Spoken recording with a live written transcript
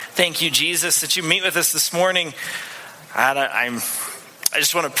Thank you, Jesus, that you meet with us this morning. I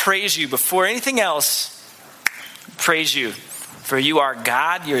just want to praise you before anything else. Praise you, for you are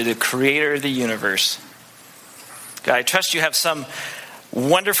God. You're the creator of the universe. God, I trust you have some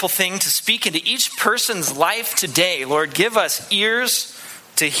wonderful thing to speak into each person's life today. Lord, give us ears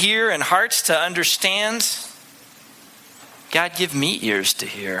to hear and hearts to understand. God, give me ears to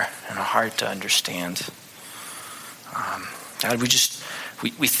hear and a heart to understand. God,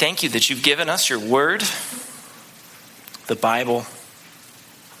 we thank you that you've given us your word, the Bible.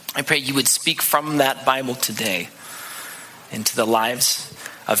 I pray you would speak from that Bible today into the lives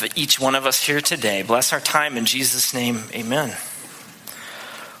of each one of us here today. Bless our time in Jesus' name. Amen.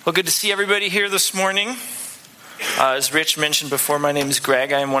 Well, good to see everybody here this morning. As Rich mentioned before, my name is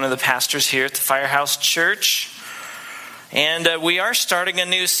Greg. I am one of the pastors here at the Firehouse Church. And we are starting a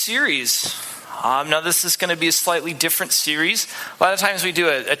new series. Now, this is going to be a slightly different series. A lot of times we do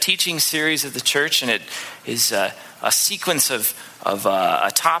a teaching series at the church, and it is a sequence of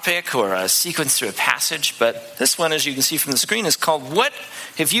a topic or a sequence through a passage. But this one, as you can see from the screen, is called What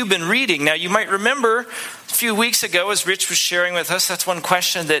Have You Been Reading? Now, you might remember a few weeks ago, as Rich was sharing with us, that's one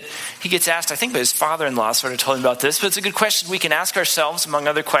question that he gets asked, I think, by his father-in-law sort of told him about this. But it's a good question we can ask ourselves, among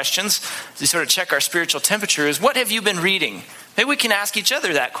other questions, as we sort of check our spiritual temperature, is what have you been reading? Maybe we can ask each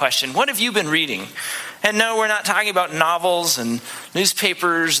other that question. What have you been reading? And no, we're not talking about novels and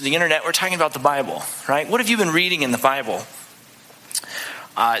newspapers, the internet. We're talking about the Bible, right? What have you been reading in the Bible?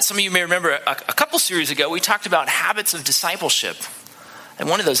 Some of you may remember a couple series ago, we talked about habits of discipleship. And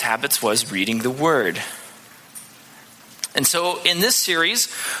one of those habits was reading the Word. And so in this series,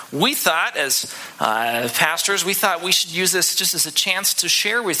 we thought, as pastors, we thought we should use this just as a chance to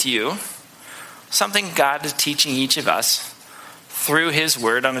share with you something God is teaching each of us through his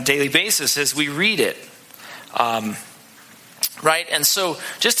word on a daily basis as we read it. Right? And so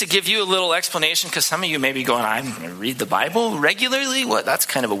just to give you a little explanation, because some of you may be going, I'm going to read the Bible regularly? What? That's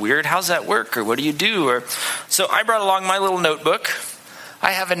kind of a weird. How's that work? Or what do you do? So I brought along my little notebook.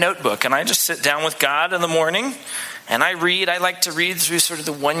 I have a notebook, and I just sit down with God in the morning, and I read. I like to read through sort of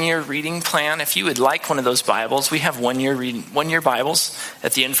the one-year reading plan. If you would like one of those Bibles, we have one-year Bibles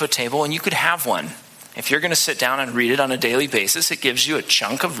at the info table, and you could have one. If you're going to sit down and read it on a daily basis, it gives you a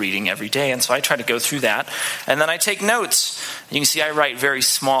chunk of reading every day. And so I try to go through that. And then I take notes. You can see I write very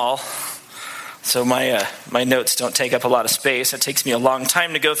small. So my notes don't take up a lot of space. It takes me a long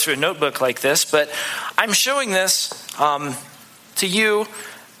time to go through a notebook like this. But I'm showing this to you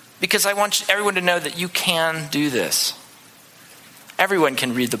because I want everyone to know that you can do this. Everyone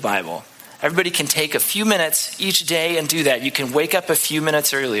can read the Bible. Everybody can take a few minutes each day and do that. You can wake up a few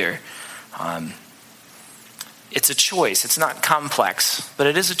minutes earlier. It's a choice. It's not complex, but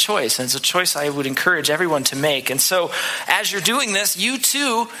it is a choice. And it's a choice I would encourage everyone to make. And so as you're doing this, you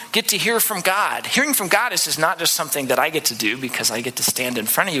too get to hear from God. Hearing from God is not just something that I get to do because I get to stand in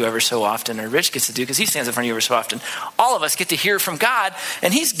front of you ever so often, or Rich gets to do because he stands in front of you ever so often. All of us get to hear from God,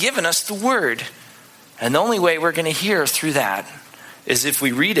 and he's given us the word. And the only way we're going to hear through that is if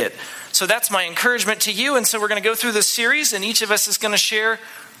we read it. So that's my encouragement to you. And so we're going to go through this series, and each of us is going to share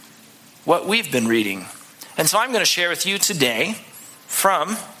what we've been reading. And so I'm going to share with you today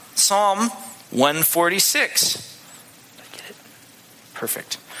from Psalm 146. Did I get it?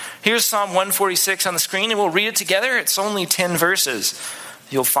 Perfect. Here's Psalm 146 on the screen, and we'll read it together. It's only 10 verses.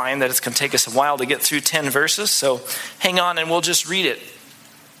 You'll find that it's going to take us a while to get through 10 verses, so hang on and we'll just read it.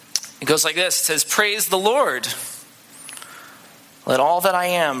 It goes like this. It says, "Praise the Lord. Let all that I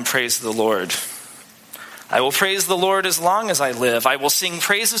am praise the Lord. I will praise the Lord as long as I live. I will sing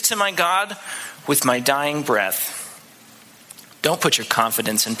praises to my God with my dying breath. Don't put your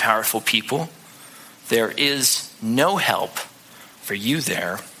confidence in powerful people. There is no help for you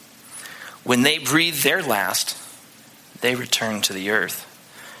there. When they breathe their last, they return to the earth,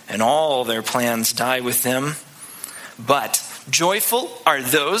 and all their plans die with them. But joyful are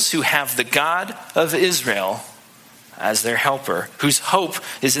those who have the God of Israel as their helper, whose hope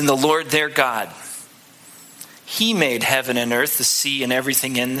is in the Lord their God. He made heaven and earth, the sea and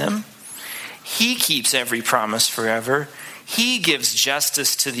everything in them. He keeps every promise forever. He gives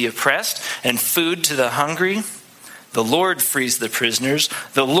justice to the oppressed and food to the hungry. The Lord frees the prisoners.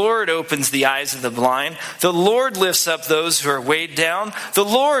 The Lord opens the eyes of the blind. The Lord lifts up those who are weighed down. The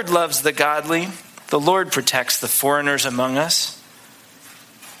Lord loves the godly. The Lord protects the foreigners among us.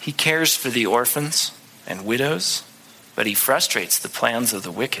 He cares for the orphans and widows, but he frustrates the plans of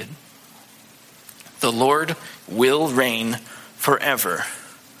the wicked. The Lord will reign forever.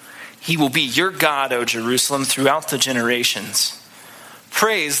 He will be your God, O Jerusalem, throughout the generations.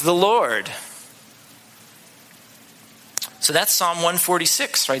 Praise the Lord. So that's Psalm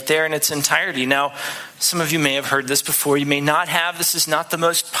 146 right there in its entirety. Now, some of you may have heard this before. You may not have. This is not the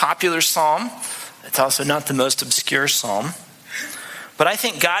most popular psalm. It's also not the most obscure psalm. But I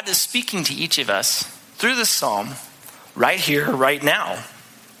think God is speaking to each of us through this psalm right here, right now.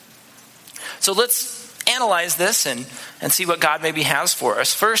 So let's analyze this and see what God maybe has for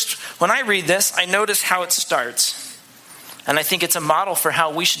us. First, when I read this, I notice how it starts. And I think it's a model for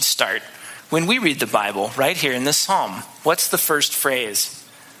how we should start when we read the Bible right here in this psalm. What's the first phrase?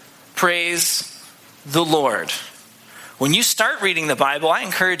 Praise the Lord. When you start reading the Bible, I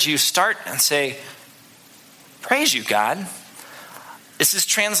encourage you start and say, praise you, God. This is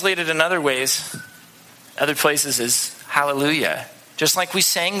translated in other ways, other places as hallelujah. Just like we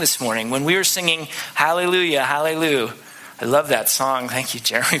sang this morning when we were singing hallelujah, hallelujah. I love that song. Thank you,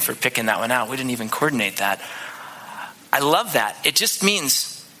 Jeremy, for picking that one out. We didn't even coordinate that. I love that. It just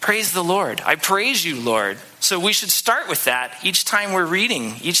means praise the Lord. I praise you, Lord. So we should start with that each time we're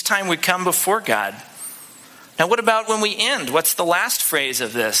reading, each time we come before God. Now, what about when we end? What's the last phrase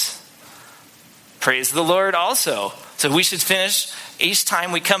of this? Praise the Lord also. So we should finish each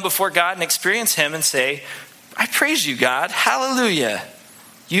time we come before God and experience him and say, I praise you, God. Hallelujah.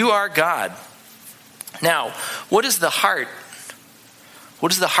 You are God. Now, what is the heart?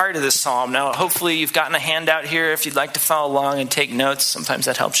 What is the heart of this psalm? Now, hopefully you've gotten a handout here if you'd like to follow along and take notes. Sometimes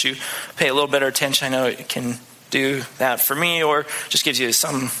that helps you pay a little better attention. I know it can do that for me, or just gives you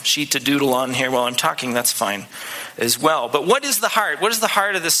some sheet to doodle on here while I'm talking. That's fine as well. But what is the heart? What is the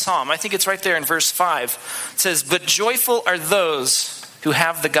heart of this psalm? I think it's right there in verse 5. It says, but joyful are those who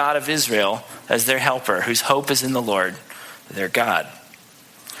have the God of Israel as their helper, whose hope is in the Lord, their God.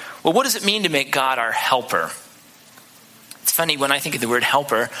 Well, what does it mean to make God our helper? It's funny, when I think of the word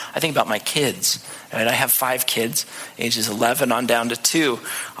helper, I think about my kids. Right? I have 5 kids, ages 11 on down to 2.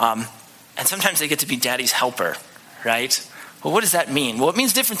 And sometimes they get to be daddy's helper, right? Well, what does that mean? Well, it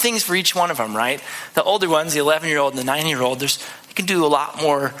means different things for each one of them, right? The older ones, the 11-year-old and the 9-year-old, they can do a lot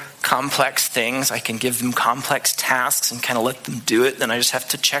more complex things. I can give them complex tasks and kind of let them do it. Then I just have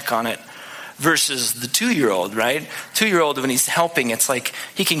to check on it. Versus the 2-year-old, right? 2-year-old, when he's helping, it's like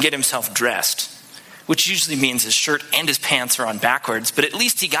he can get himself dressed, which usually means his shirt and his pants are on backwards, but at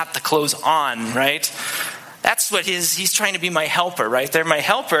least he got the clothes on, right? That's what he's trying to be my helper, right? They're my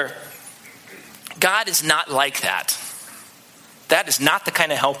helper. God is not like that. That is not the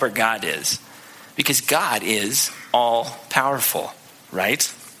kind of helper God is, because God is all powerful,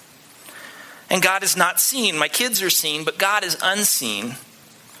 right? And God is not seen. My kids are seen, but God is unseen,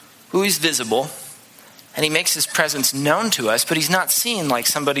 who is visible. And he makes his presence known to us, but he's not seen like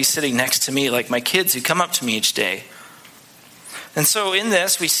somebody sitting next to me, like my kids who come up to me each day. And so in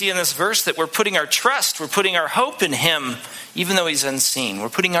this, we see in this verse that we're putting our trust, we're putting our hope in him, even though he's unseen. We're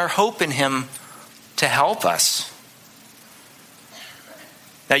putting our hope in him to help us.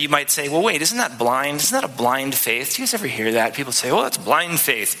 Now you might say, well, wait, isn't that blind? Isn't that a blind faith? Do you guys ever hear that? People say, well, it's blind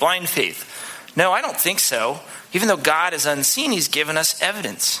faith, blind faith. No, I don't think so. Even though God is unseen, he's given us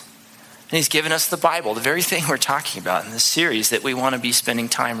evidence. And he's given us the Bible, the very thing we're talking about in this series that we want to be spending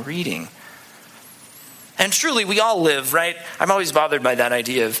time reading. And truly, we all live, right? I'm always bothered by that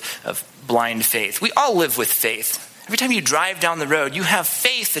idea of blind faith. We all live with faith. Every time you drive down the road, you have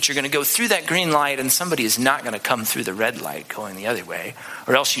faith that you're going to go through that green light and somebody is not going to come through the red light going the other way.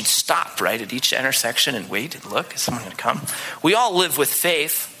 Or else you'd stop, right, at each intersection and wait and look, is someone going to come? We all live with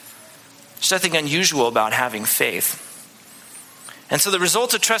faith. There's nothing unusual about having faith. And so the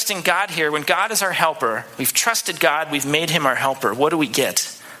result of trusting God here, when God is our helper, we've trusted God, we've made him our helper. What do we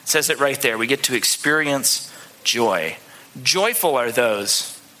get? It says it right there. We get to experience joy. Joyful are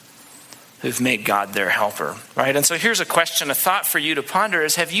those who've made God their helper, right? And so here's a question, a thought for you to ponder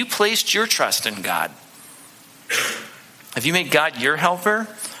is, have you placed your trust in God? Have you made God your helper?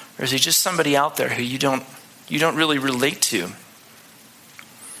 Or is he just somebody out there who you don't really relate to?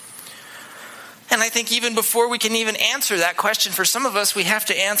 And I think even before we can even answer that question, for some of us, we have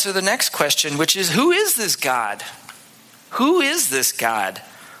to answer the next question, which is, who is this God? Who is this God?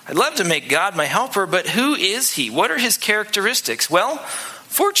 I'd love to make God my helper, but who is he? What are his characteristics? Well,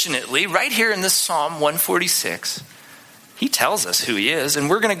 fortunately, right here in this Psalm 146, he tells us who he is, and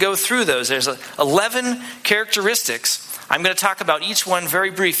we're going to go through those. There's 11 characteristics. I'm going to talk about each one very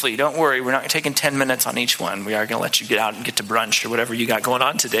briefly. Don't worry, we're not taking 10 minutes on each one. We are going to let you get out and get to brunch or whatever you got going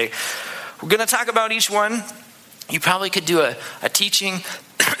on today. We're going to talk about each one. You probably could do a teaching,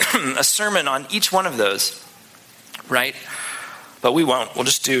 a sermon on each one of those, right? But we won't. We'll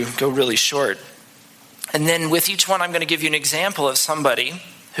just go really short. And then with each one, I'm going to give you an example of somebody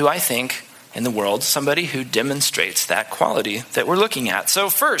who I think in the world, somebody who demonstrates that quality that we're looking at. So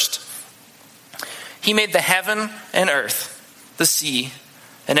first, he made the heaven and earth. the sea,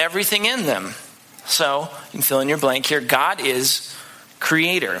 and everything in them. So, you can fill in your blank here. God is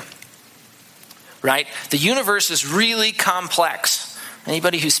creator, right? The universe is really complex.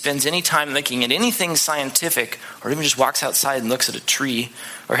 Anybody who spends any time looking at anything scientific, or even just walks outside and looks at a tree,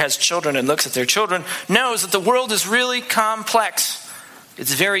 or has children and looks at their children, knows that the world is really complex.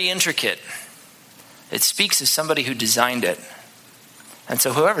 It's very intricate. It speaks of somebody who designed it. And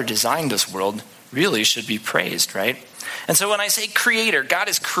so whoever designed this world really should be praised, right? And so when I say creator, God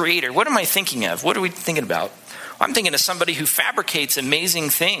is creator, what am I thinking of? What are we thinking about? Well, I'm thinking of somebody who fabricates amazing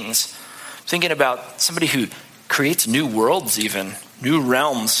things. I'm thinking about somebody who creates new worlds even, new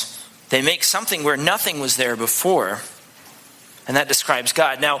realms. They make something where nothing was there before. And that describes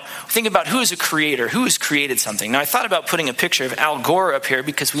God. Now, think about who is a creator, who has created something. Now, I thought about putting a picture of Al Gore up here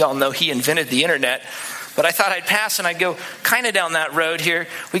because we all know he invented the internet. But I thought I'd pass and I'd go kind of down that road here.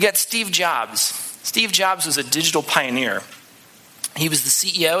 We got Steve Jobs. Steve Jobs was a digital pioneer. He was the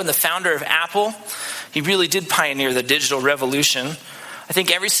CEO and the founder of Apple. He really did pioneer the digital revolution. I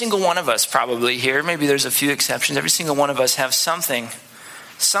think every single one of us probably here, maybe there's a few exceptions, every single one of us have something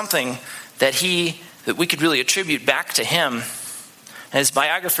that we could really attribute back to him. And his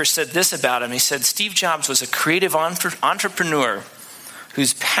biographer said this about him. He said, Steve Jobs was a creative entrepreneur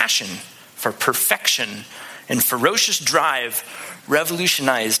whose passion for perfection and ferocious drive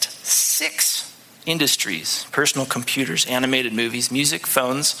revolutionized 6 industries: personal computers, animated movies, music,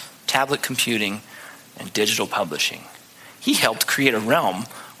 phones, tablet computing, and digital publishing. He helped create a realm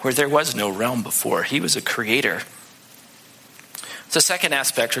where there was no realm before. He was a creator. The second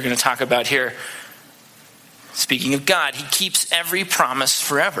aspect we're going to talk about here, speaking of God, he keeps every promise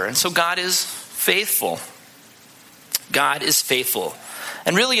forever. And so God is faithful. God is faithful.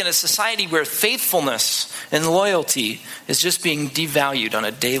 And really in a society where faithfulness and loyalty is just being devalued on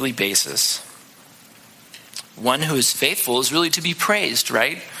a daily basis, one who is faithful is really to be praised,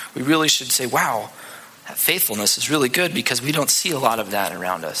 right? We really should say, wow, that faithfulness is really good because we don't see a lot of that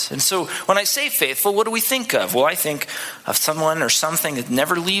around us. And so when I say faithful, what do we think of? Well, I think of someone or something that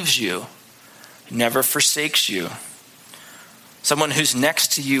never leaves you, never forsakes you. Someone who's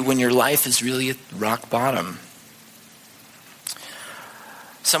next to you when your life is really at rock bottom.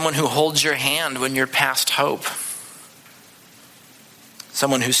 Someone who holds your hand when you're past hope.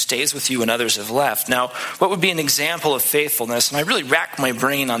 Someone who stays with you when others have left. Now, what would be an example of faithfulness? And I really racked my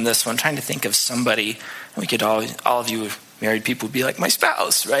brain on this one, trying to think of somebody. We could all of you married people would be like my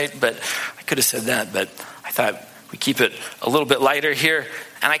spouse, right? But I could have said that, but I thought we keep it a little bit lighter here.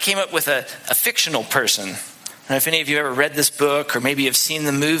 And I came up with a fictional person. And if any of you ever read this book, or maybe have seen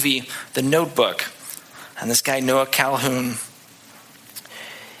the movie, The Notebook, and this guy, Noah Calhoun,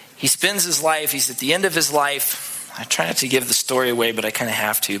 he spends his life, he's at the end of his life. I try not to give the story away, but I kind of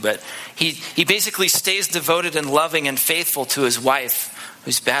have to. But he basically stays devoted and loving and faithful to his wife,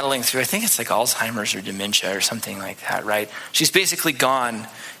 who's battling through, I think it's like Alzheimer's or dementia or something like that, right? She's basically gone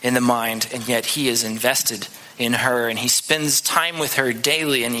in the mind, and yet he is invested in her, and he spends time with her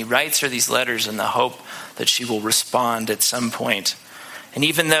daily, and he writes her these letters in the hope that she will respond at some point. And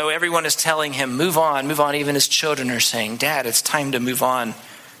even though everyone is telling him, move on, even his children are saying, Dad, it's time to move on,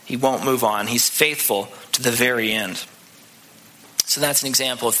 he won't move on. He's faithful to the very end. So that's an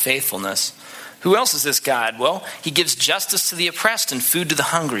example of faithfulness. Who else is this God? Well, he gives justice to the oppressed and food to the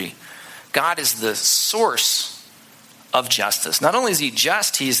hungry. God is the source of justice. Not only is he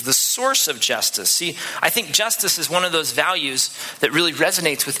just, he is the source of justice. See, I think justice is one of those values that really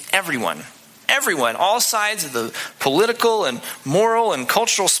resonates with everyone. Everyone, all sides of the political and moral and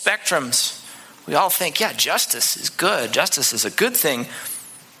cultural spectrums. We all think, yeah, justice is good. Justice is a good thing.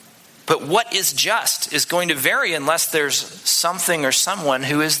 But what is just is going to vary unless there's something or someone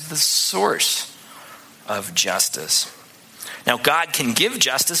who is the source of justice. Now, God can give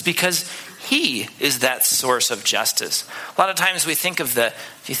justice because he is that source of justice. A lot of times we think of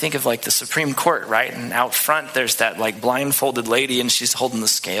if you think of like the Supreme Court, right? And out front there's that like blindfolded lady and she's holding the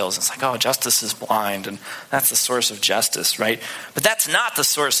scales. It's like, oh, justice is blind, and that's the source of justice, right? But that's not the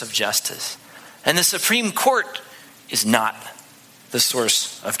source of justice. And the Supreme Court is not the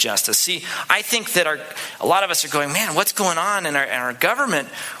source of justice. See, I think that a lot of us are going, man, what's going on in our government?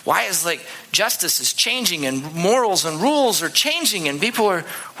 Why is justice is changing and morals and rules are changing and people are,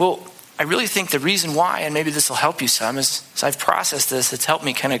 well, I really think the reason why, and maybe this will help you some, is as I've processed this, it's helped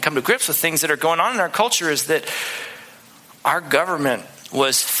me kind of come to grips with things that are going on in our culture, is that our government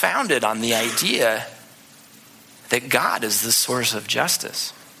was founded on the idea that God is the source of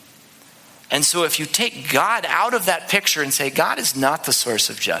justice. And so if you take God out of that picture and say God is not the source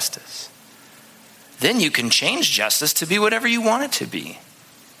of justice, then you can change justice to be whatever you want it to be.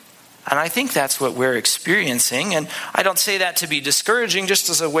 And I think that's what we're experiencing. And I don't say that to be discouraging, just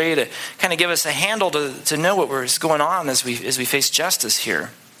as a way to kind of give us a handle to know what is going on as we face justice here.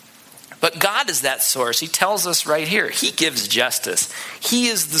 But God is that source. He tells us right here. He gives justice. He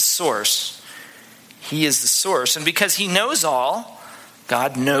is the source. He is the source. And because he knows all,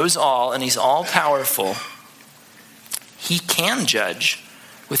 God knows all, and he's all powerful, he can judge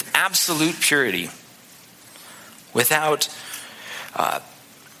with absolute purity, without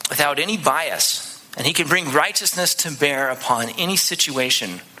any bias. And he can bring righteousness to bear upon any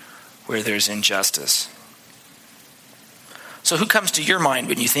situation where there's injustice. So who comes to your mind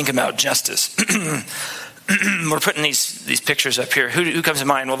when you think about justice? We're putting these pictures up here. Who comes to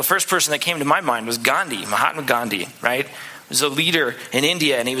mind? Well, the first person that came to my mind was Gandhi, Mahatma Gandhi, right? He was a leader in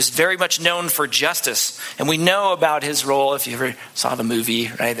India, and he was very much known for justice. And we know about his role. If you ever saw the movie,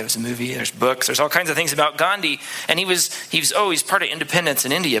 right? There was a movie, there's books, there's all kinds of things about Gandhi. And he's part of independence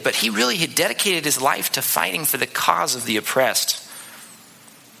in India, but he really had dedicated his life to fighting for the cause of the oppressed.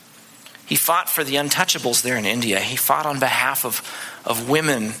 He fought for the untouchables there in India. He fought on behalf of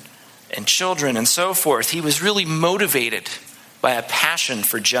women and children and so forth. He was really motivated by a passion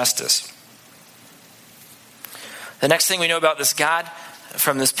for justice. The next thing we know about this God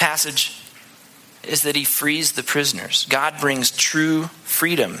from this passage is that he frees the prisoners. God brings true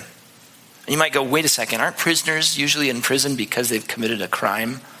freedom. And you might go, wait a second, aren't prisoners usually in prison because they've committed a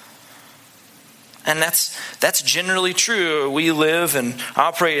crime? And that's generally true. We live and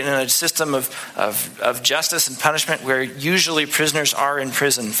operate in a system of justice and punishment where usually prisoners are in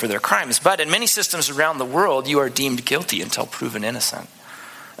prison for their crimes. But in many systems around the world, you are deemed guilty until proven innocent.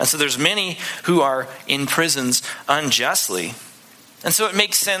 And so there's many who are in prisons unjustly. And so it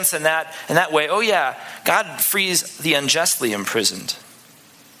makes sense in that way. Oh yeah, God frees the unjustly imprisoned.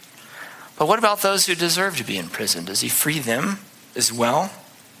 But what about those who deserve to be imprisoned? Does he free them as well?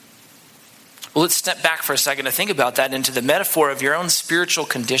 Well, let's step back for a second to think about that into the metaphor of your own spiritual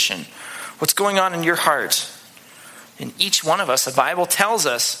condition. What's going on in your heart? In each one of us, the Bible tells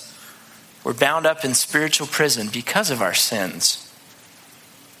us we're bound up in spiritual prison because of our sins.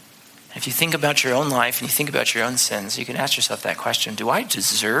 If you think about your own life and you think about your own sins, you can ask yourself that question: do I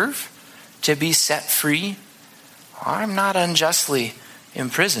deserve to be set free? I'm not unjustly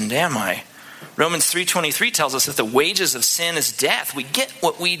imprisoned, am I? Romans 3:23 tells us that the wages of sin is death. We get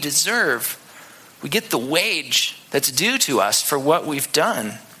what we deserve. We get the wage that's due to us for what we've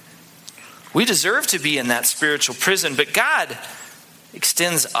done. We deserve to be in that spiritual prison, but God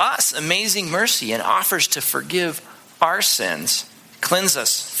extends us amazing mercy and offers to forgive our sins, cleanse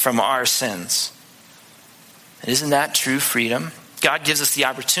us from our sins. And isn't that true freedom? God gives us the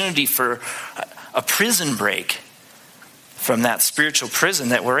opportunity for a prison break from that spiritual prison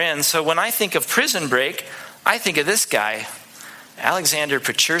that we're in. So when I think of prison break, I think of this guy, Alexander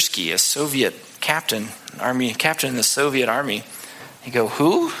Pechersky, a Soviet captain in the Soviet army. You go,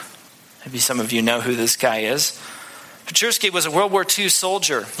 who? Maybe some of you know who this guy is. Pechersky was a World War II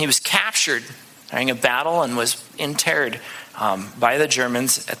soldier. He was captured during a battle and was interred by the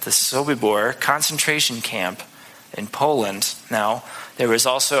Germans at the Sobibor concentration camp in Poland. Now, there was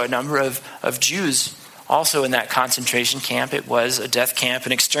also a number of Jews also in that concentration camp. It was a death camp,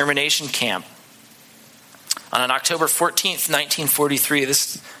 an extermination camp. On October 14th, 1943,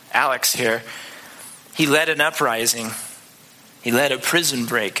 this Alex here, he led an uprising. He led a prison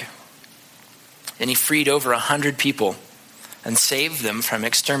break. And he freed over 100 people and saved them from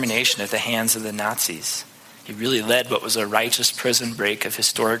extermination at the hands of the Nazis. He really led what was a righteous prison break of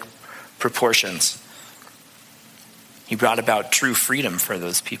historic proportions. He brought about true freedom for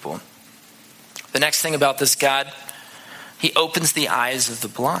those people. The next thing about this God, he opens the eyes of the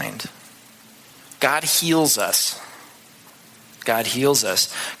blind. God heals us. God heals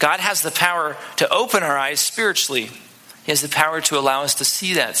us. God has the power to open our eyes spiritually. He has the power to allow us to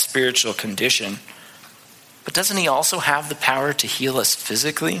see that spiritual condition. But doesn't he also have the power to heal us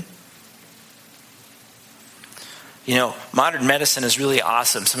physically? You know, modern medicine is really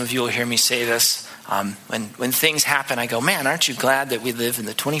awesome. Some of you will hear me say this. When things happen, I go, man, aren't you glad that we live in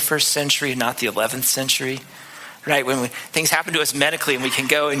the 21st century, not the 11th century? Right? When things happen to us medically and we can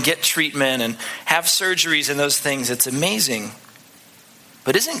go and get treatment and have surgeries and those things, it's amazing.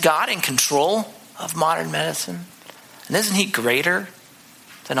 But isn't God in control of modern medicine? And isn't he greater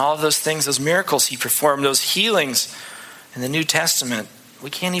than all of those things, those miracles he performed, those healings in the New Testament? We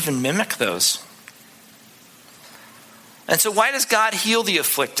can't even mimic those. And so why does God heal the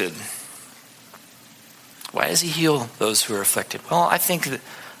afflicted? Why does he heal those who are afflicted? Well, I think that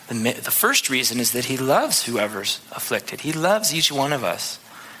the first reason is that he loves whoever's afflicted. He loves each one of us.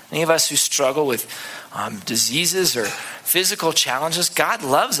 Any of us who struggle with diseases or physical challenges, God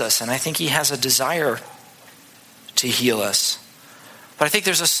loves us, and I think he has a desire to heal us. But I think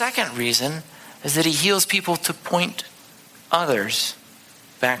there's a second reason, is that he heals people to point others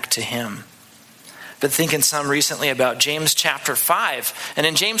back to him. Been thinking some recently about James chapter 5. And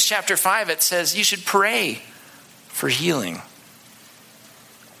in James chapter 5, it says you should pray for healing.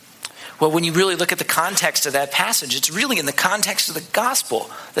 Well, when you really look at the context of that passage, it's really in the context of the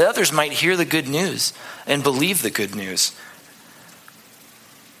gospel, that others might hear the good news and believe the good news.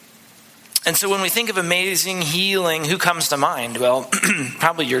 And so when we think of amazing healing, who comes to mind? Well,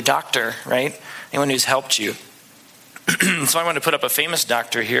 probably your doctor, right? Anyone who's helped you. So I want to put up a famous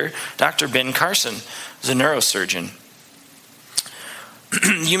doctor here. Dr. Ben Carson is a neurosurgeon.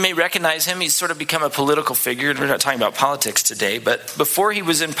 You may recognize him. He's sort of become a political figure. We're not talking about politics today, but before he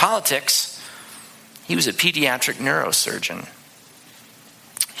was in politics, he was a pediatric neurosurgeon.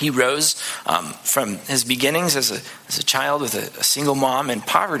 He rose from his beginnings as a child with a single mom in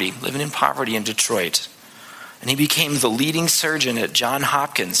poverty, living in poverty in Detroit. And he became the leading surgeon at Johns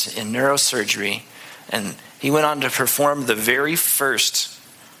Hopkins in neurosurgery. And he went on to perform the very first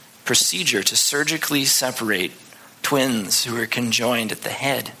procedure to surgically separate twins who were conjoined at the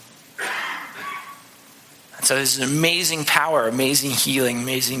head. And so there's an amazing power, amazing healing,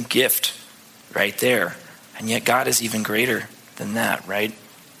 amazing gift right there. And yet God is even greater than that, right?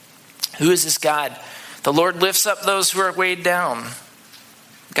 Who is this God? The Lord lifts up those who are weighed down.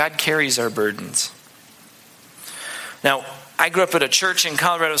 God carries our burdens. Now, I grew up at a church in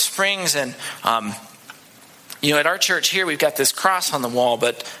Colorado Springs, and at our church here, we've got this cross on the wall,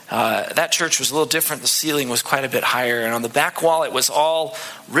 but that church was a little different. The ceiling was quite a bit higher, and on the back wall, it was all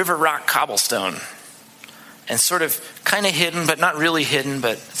river rock cobblestone, and sort of kind of hidden, but not really hidden,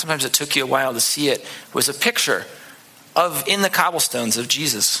 but sometimes it took you a while to see it, was a picture in the cobblestones of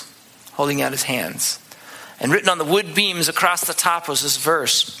Jesus holding out his hands. And written on the wood beams across the top was this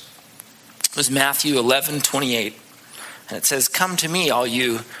verse. It was Matthew 11:28. And it says, "Come to me, all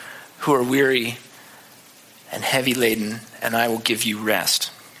you who are weary and heavy laden, and I will give you rest."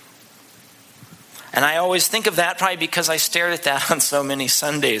 And I always think of that probably because I stared at that on so many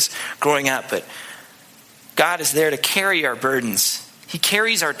Sundays growing up. But God is there to carry our burdens. He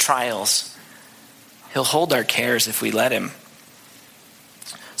carries our trials. He'll hold our cares if we let him.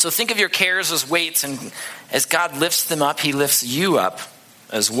 So think of your cares as weights, and as God lifts them up, he lifts you up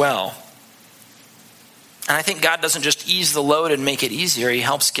as well. And I think God doesn't just ease the load and make it easier. He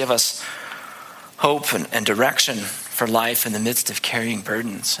helps give us hope and direction for life in the midst of carrying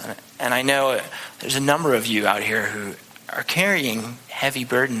burdens. And I know there's a number of you out here who are carrying heavy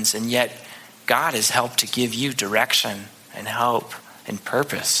burdens, and yet God has helped to give you direction and hope and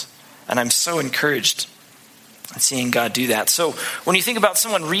purpose. And I'm so encouraged seeing God do that. So when you think about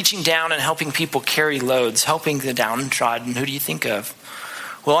someone reaching down and helping people carry loads, helping the downtrodden, who do you think of?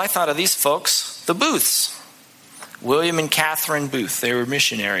 Well, I thought of these folks, the Booths. William and Catherine Booth. They were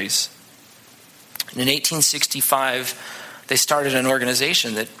missionaries. And in 1865, they started an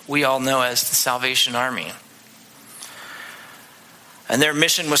organization that we all know as the Salvation Army. And their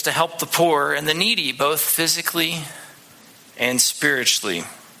mission was to help the poor and the needy, both physically and spiritually.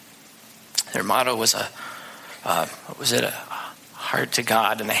 Their motto was a heart to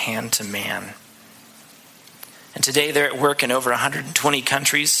God and a hand to man. And today they're at work in over 120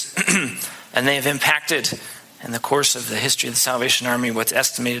 countries, and they have impacted, in the course of the history of the Salvation Army, what's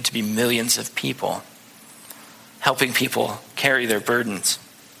estimated to be millions of people, helping people carry their burdens.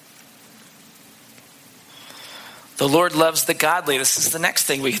 The Lord loves the godly. This is the next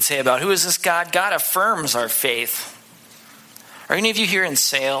thing we could say about who is this God? God affirms our faith. Are any of you here in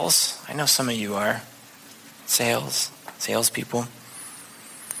sales? I know some of you are. Salespeople.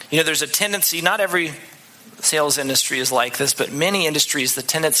 There's a tendency, not every sales industry is like this, but many industries, the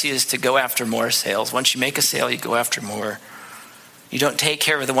tendency is to go after more sales. Once you make a sale, you go after more. You don't take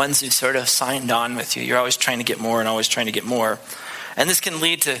care of the ones who sort of signed on with you. You're always trying to get more and always trying to get more. And this can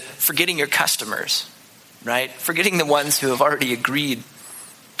lead to forgetting your customers, right? Forgetting the ones who have already agreed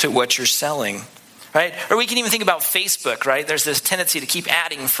to what you're selling, right? Or we can even think about Facebook, right? There's this tendency to keep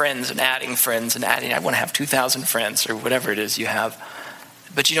adding friends and adding friends and adding. I want to have 2,000 friends or whatever it is you have.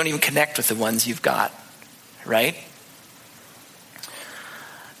 But you don't even connect with the ones you've got, right?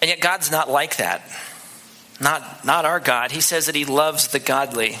 And yet God's not like that. Not our God. He says that he loves the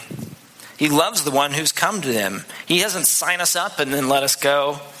godly. He loves the one who's come to him. He doesn't sign us up and then let us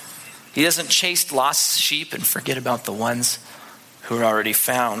go. He doesn't chase lost sheep and forget about the ones who are already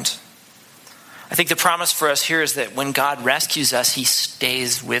found. I think the promise for us here is that when God rescues us, he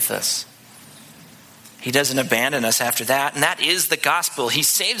stays with us. He doesn't abandon us after that. And that is the gospel. He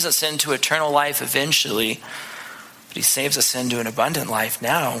saves us into eternal life eventually, but he saves us into an abundant life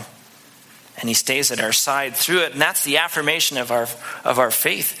now. And he stays at our side through it. And that's the affirmation of our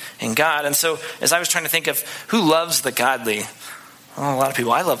faith in God. And so as I was trying to think of who loves the godly, well, a lot of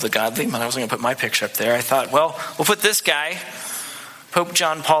people, I love the godly, but I wasn't going to put my picture up there. I thought, well, we'll put this guy, Pope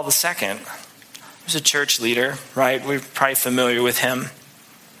John Paul II. He was a church leader, right? We're probably familiar with him.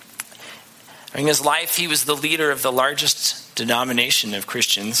 During his life, he was the leader of the largest denomination of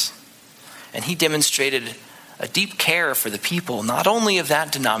Christians. And he demonstrated a deep care for the people, not only of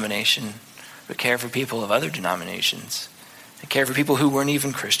that denomination, but care for people of other denominations. And care for people who weren't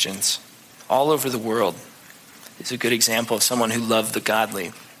even Christians all over the world. He's a good example of someone who loved the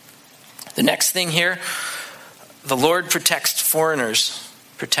godly. The next thing here, the Lord protects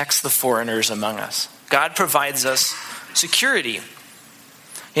the foreigners among us. God provides us security.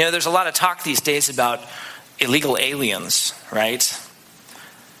 You know, there's a lot of talk these days about illegal aliens, right?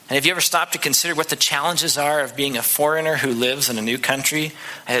 And have you ever stopped to consider what the challenges are of being a foreigner who lives in a new country?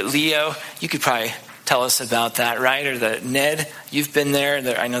 Leo, you could probably tell us about that, right? Or Ned, you've been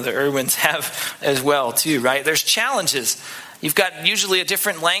there. I know the Irwins have as well too, right? There's challenges. You've got usually a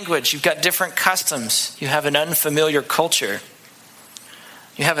different language. You've got different customs. You have an unfamiliar culture.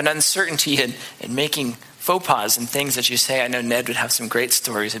 You have an uncertainty in making faux pas and things that you say. I know Ned would have some great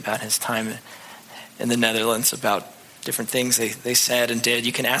stories about his time in the Netherlands, about different things they said and did.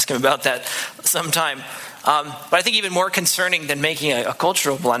 You can ask him about that sometime. But I think even more concerning than making a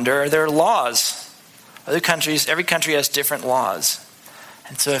cultural blunder are their laws. Every country has different laws.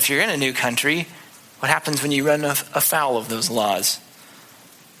 And so if you're in a new country, what happens when you run afoul of those laws?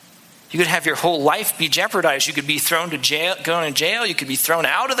 You could have your whole life be jeopardized. You could be thrown to jail, going to jail. You could be thrown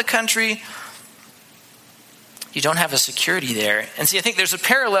out of the country. You don't have a security there. And see, I think there's a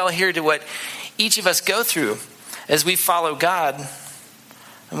parallel here to what each of us go through as we follow God.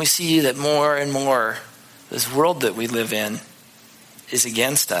 And we see that more and more this world that we live in is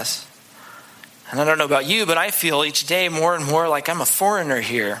against us. And I don't know about you, but I feel each day more and more like I'm a foreigner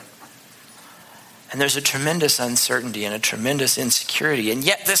here. And there's a tremendous uncertainty and a tremendous insecurity. And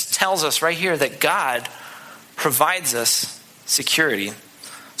yet this tells us right here that God provides us security.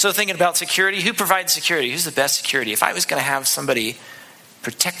 So thinking about security, who provides security? Who's the best security? If I was going to have somebody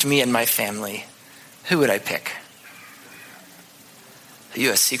protect me and my family, who would I pick? The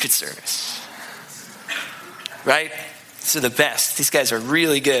U.S. Secret Service. Right? So the best. These guys are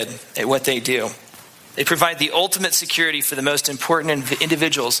really good at what they do. They provide the ultimate security for the most important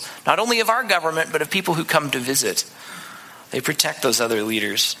individuals, not only of our government, but of people who come to visit. They protect those other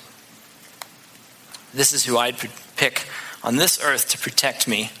leaders. This is who I'd pick on this earth to protect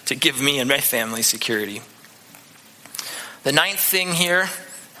me, to give me and my family security. The ninth thing here,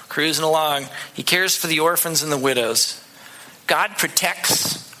 cruising along, he cares for the orphans and the widows. God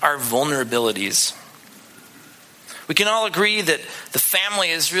protects our vulnerabilities. We can all agree that the family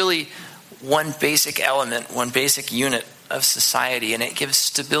is really one basic element, one basic unit of society, and it gives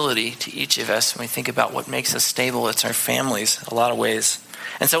stability to each of us. When we think about what makes us stable, it's our families in a lot of ways.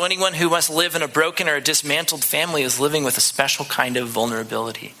 And so anyone who must live in a broken or a dismantled family is living with a special kind of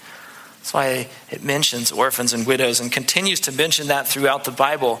vulnerability. That's why it mentions orphans and widows and continues to mention that throughout the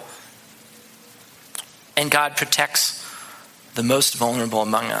Bible. And God protects the most vulnerable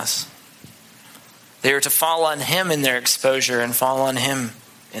among us. They are to fall on him in their exposure and fall on him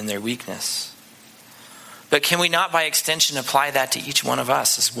in their weakness. But can we not, by extension, apply that to each one of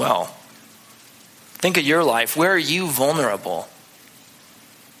us as well? Think of your life. Where are you vulnerable?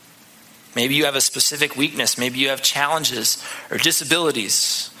 Maybe you have a specific weakness. Maybe you have challenges or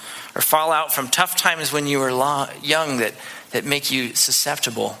disabilities or fallout from tough times when you were young that make you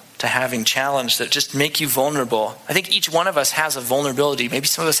susceptible to having challenge, that just make you vulnerable. I think each one of us has a vulnerability. Maybe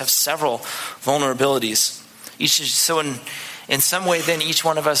some of us have several vulnerabilities. So in some way, then each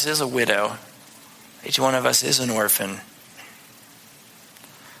one of us is a widow. Each one of us is an orphan.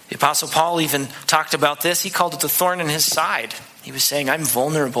 The Apostle Paul even talked about this. He called it the thorn in his side. He was saying, I'm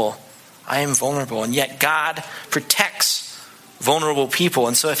vulnerable. I am vulnerable. And yet God protects vulnerable people.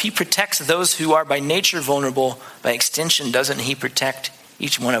 And so if he protects those who are by nature vulnerable, by extension, doesn't he protect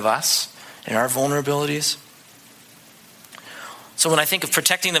each one of us in our vulnerabilities? So when I think of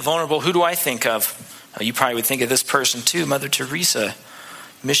protecting the vulnerable, who do I think of? You probably would think of this person too, Mother Teresa,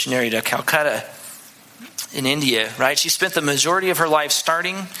 missionary to Calcutta in India, right? She spent the majority of her life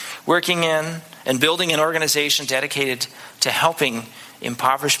working in, and building an organization dedicated to helping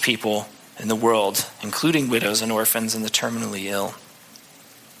impoverished people in the world, including widows and orphans and the terminally ill.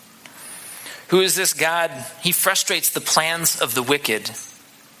 Who is this God? He frustrates the plans of the wicked.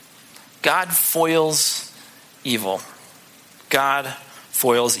 God foils evil. God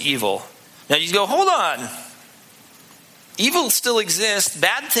foils evil. Now you go, hold on. Evil still exists.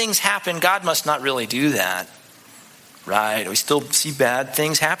 Bad things happen. God must not really do that. Right? We still see bad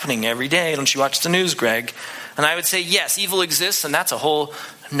things happening every day. Don't you watch the news, Greg? And I would say, yes, evil exists, and that's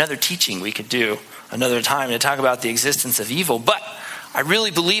another teaching we could do another time to talk about the existence of evil. But I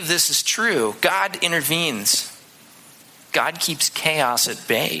really believe this is true. God intervenes. God keeps chaos at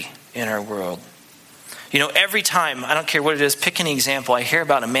bay in our world. You know, every time, I don't care what it is, pick an example, I hear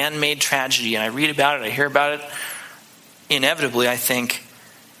about a man-made tragedy and I read about it, I hear about it, inevitably I think,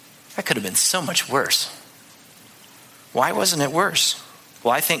 that could have been so much worse. Why wasn't it worse?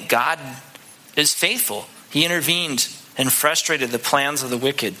 Well, I think God is faithful. He intervened and frustrated the plans of the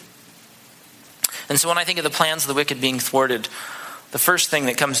wicked. And so when I think of the plans of the wicked being thwarted, the first thing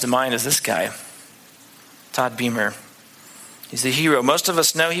that comes to mind is this guy, Todd Beamer. He's the hero. Most of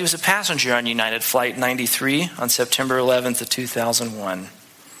us know he was a passenger on United Flight 93 on September 11th of 2001.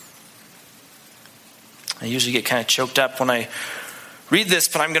 I usually get kind of choked up when I read this,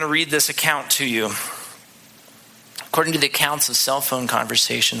 but I'm going to read this account to you. According to the accounts of cell phone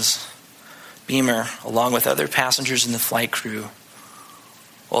conversations, Beamer, along with other passengers in the flight crew,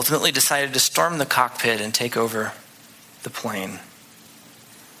 ultimately decided to storm the cockpit and take over the plane.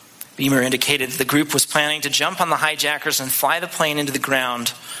 Beamer indicated the group was planning to jump on the hijackers and fly the plane into the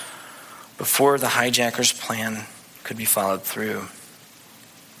ground before the hijackers' plan could be followed through.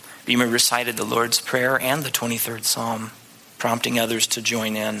 Beamer recited the Lord's Prayer and the 23rd Psalm, prompting others to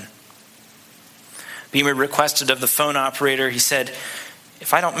join in. Beamer requested of the phone operator, he said,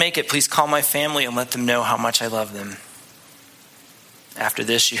 "If I don't make it, please call my family and let them know how much I love them." After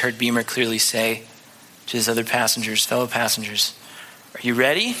this, she heard Beamer clearly say to his other passengers, fellow passengers, "Are you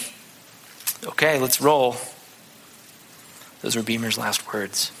ready? Okay, let's roll." Those were Beamer's last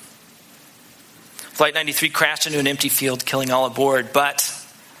words. Flight 93 crashed into an empty field, killing all aboard, but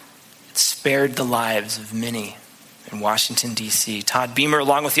it spared the lives of many in Washington, D.C. Todd Beamer,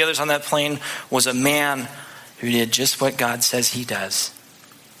 along with the others on that plane, was a man who did just what God says he does.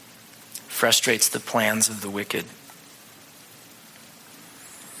 Frustrates the plans of the wicked.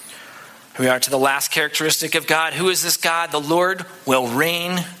 We are to the last characteristic of God. Who is this God? The Lord will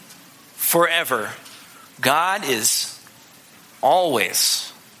reign forever. God is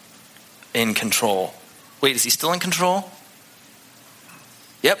always in control. Wait, is he still in control?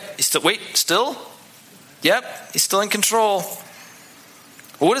 Yep, still? Yep, he's still in control.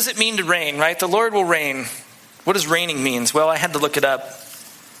 Well, what does it mean to reign, right? The Lord will reign. What does reigning means? Well, I had to look it up.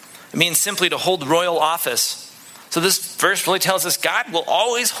 It means simply to hold royal office. So this verse really tells us God will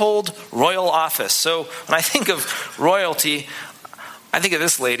always hold royal office. So when I think of royalty, I think of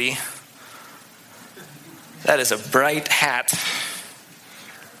this lady. That is a bright hat.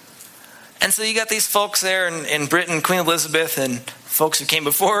 And so you got these folks there in Britain, Queen Elizabeth, and folks who came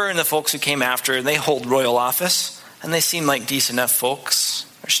before her and the folks who came after her, and they hold royal office. And they seem like decent enough folks,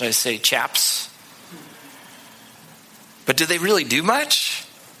 or should I say chaps. But do they really do much?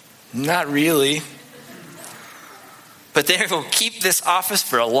 Not really. But they will keep this office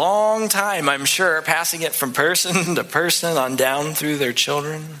for a long time, I'm sure, passing it from person to person on down through their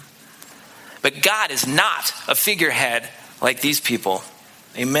children. But God is not a figurehead like these people.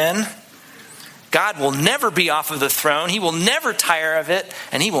 Amen? God will never be off of the throne. He will never tire of it,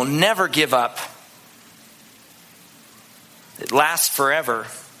 and he will never give up. It lasts forever.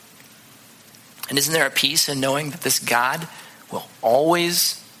 And isn't there a peace in knowing that this God will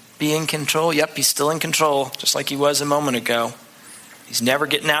always be in control? Yep, he's still in control, just like he was a moment ago. He's never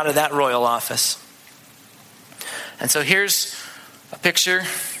getting out of that royal office. And so here's a picture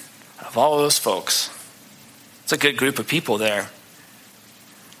of all of those folks. It's a good group of people there.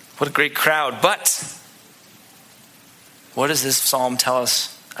 What a great crowd. But what does this psalm tell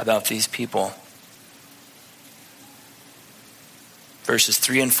us about these people? Verses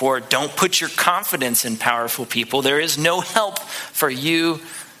 3 and 4, don't put your confidence in powerful people. There is no help for you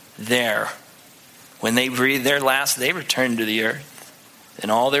there. When they breathe their last, they return to the earth,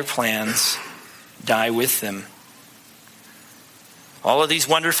 and all their plans die with them. All of these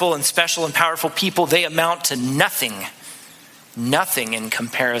wonderful and special and powerful people, they amount to nothing. Nothing in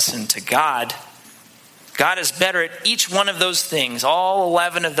comparison to God. God is better at each one of those things, all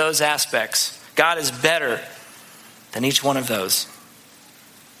 11 of those aspects. God is better than each one of those.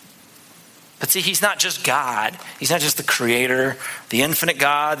 But see, he's not just God. He's not just the creator, the infinite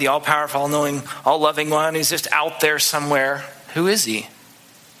God, the all-powerful, all-knowing, all-loving one. He's just out there somewhere. Who is he?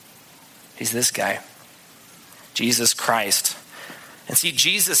 He's this guy, Jesus Christ. And see,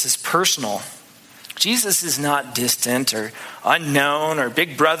 Jesus is personal. Jesus is not distant or unknown or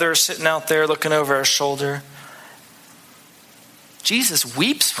big brother sitting out there looking over our shoulder. Jesus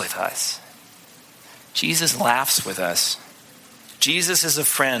weeps with us. Jesus laughs with us. Jesus is a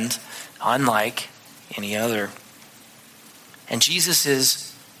friend unlike any other. And Jesus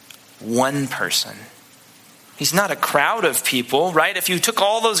is one person. He's not a crowd of people, right? If you took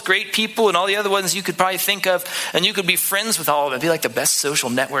all those great people and all the other ones you could probably think of, and you could be friends with all of them, it'd be like the best social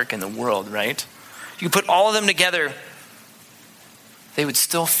network in the world, right? You put all of them together, they would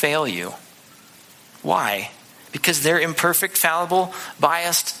still fail you. Why? Because they're imperfect, fallible,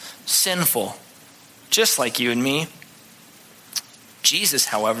 biased, sinful, just like you and me. Jesus,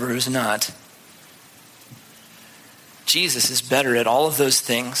 however, is not. Jesus is better at all of those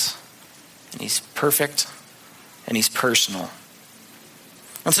things, and he's perfect, and he's personal.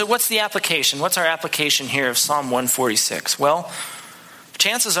 And so what's the application? What's our application here of Psalm 146? Well,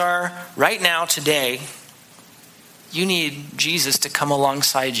 chances are, right now, today, you need Jesus to come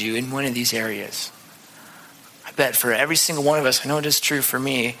alongside you in one of these areas. I bet for every single one of us, I know it is true for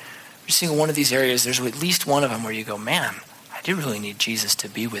me, every single one of these areas, there's at least one of them where you go, man, I do really need Jesus to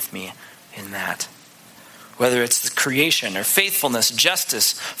be with me in that. Whether it's the creation or faithfulness,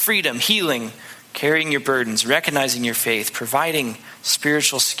 justice, freedom, healing, carrying your burdens, recognizing your faith, providing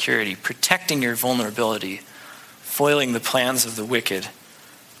spiritual security, protecting your vulnerability, foiling the plans of the wicked,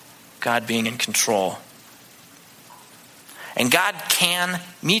 God being in control. And God can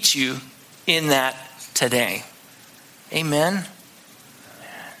meet you in that today. Amen?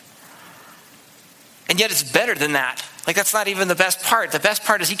 And yet it's better than that. Like, that's not even the best part. The best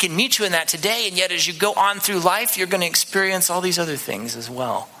part is he can meet you in that today, and yet as you go on through life, you're going to experience all these other things as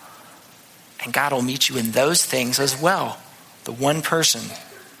well. And God will meet you in those things as well. The one person.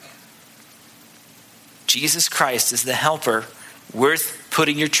 Jesus Christ is the helper worth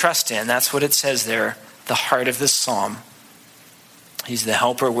putting your trust in. That's what it says there, the heart of this psalm. He's the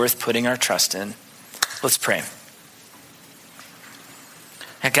helper worth putting our trust in. Let's pray.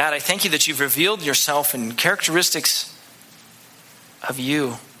 And God, I thank you that you've revealed yourself and characteristics of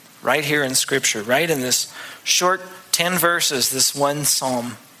you right here in Scripture, right in this short 10 verses, this one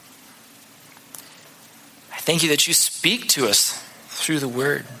psalm. I thank you that you speak to us through the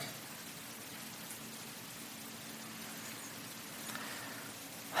word.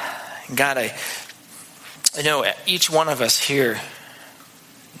 And God, I know each one of us here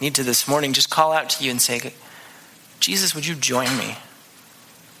need to this morning just call out to you and say, Jesus, would you join me?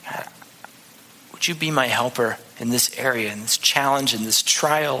 Would you be my helper in this area, in this challenge, in this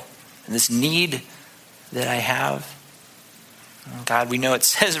trial, in this need that I have? And God, we know it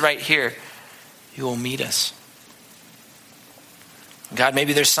says right here, you will meet us. God,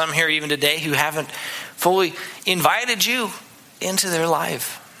 maybe there's some here even today who haven't fully invited you into their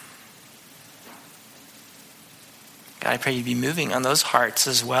life. God, I pray you'd be moving on those hearts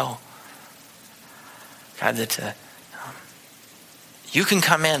as well. God, that you can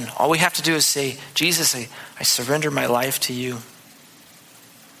come in. All we have to do is say, Jesus, I surrender my life to you.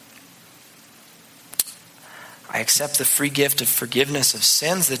 I accept the free gift of forgiveness of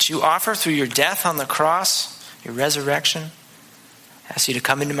sins that you offer through your death on the cross, your resurrection. I ask you to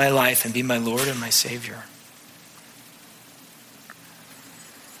come into my life and be my Lord and my Savior.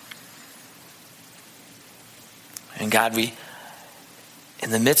 And God, in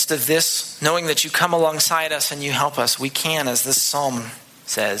the midst of this, knowing that you come alongside us and you help us, we can, as this psalm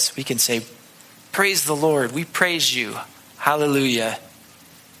says, we can say, praise the Lord. We praise you. Hallelujah.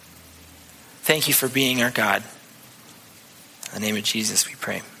 Thank you for being our God. In the name of Jesus we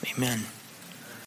pray. Amen.